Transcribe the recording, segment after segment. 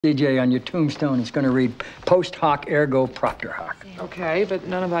CJ, on your tombstone, it's going to read Post Hoc Ergo Propter Hoc. Okay, but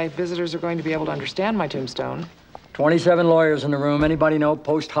none of my visitors are going to be able to understand my tombstone. 27 lawyers in the room. Anybody know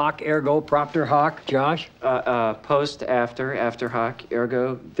Post Hoc Ergo Propter Hoc? Josh? Post, after hoc,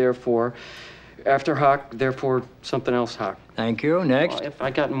 ergo, therefore, after hoc, therefore, something else hoc. Thank you. Next. Well, if I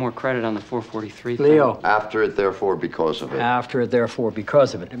got more credit on the 443 Leo. thing. After it, therefore, because of it. After it, therefore,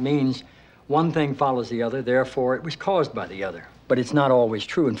 because of it. It means one thing follows the other, therefore it was caused by the other. But it's not always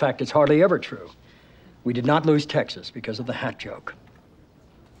true. In fact, it's hardly ever true. We did not lose Texas because of the hat joke.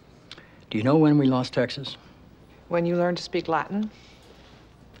 Do you know when we lost Texas? When you learn to speak Latin?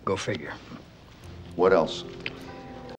 Go figure. What else?